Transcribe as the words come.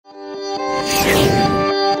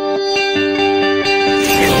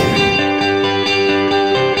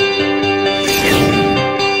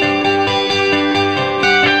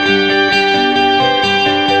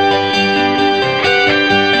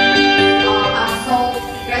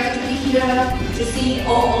to see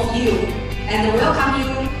all of you and welcome you.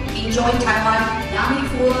 Enjoy Taiwan yummy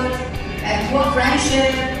food and good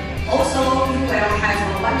friendship. Also, you will have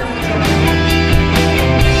a wonderful time.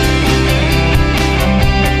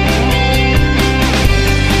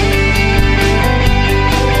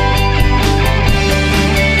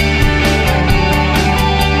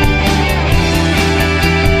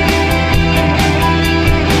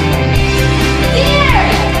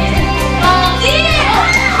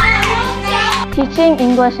 Teaching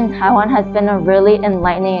English in Taiwan has been a really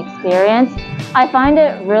enlightening experience. I find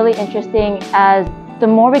it really interesting as the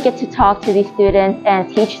more we get to talk to these students and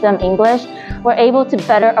teach them English, we're able to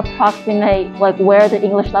better approximate where the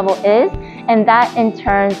English level is, and that in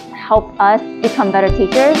turn helps us become better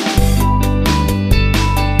teachers.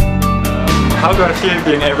 How do I feel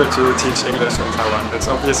being able to teach English in Taiwan? It's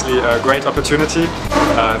obviously a great opportunity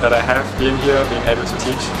that I have being here, being able to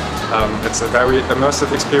teach. It's a very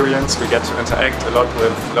immersive experience. We get to interact a lot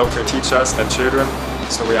with local teachers and children,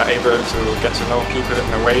 so we are able to get to know people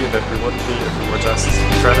in a way that we wouldn't be if we were just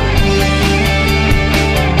traveling.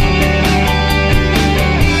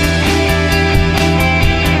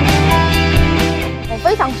 我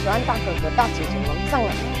非常喜欢大哥哥大姐姐们上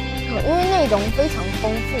来，因为内容非常丰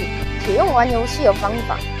富，且用玩游戏的方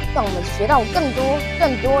法，让我们学到更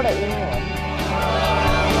多的英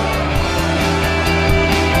文。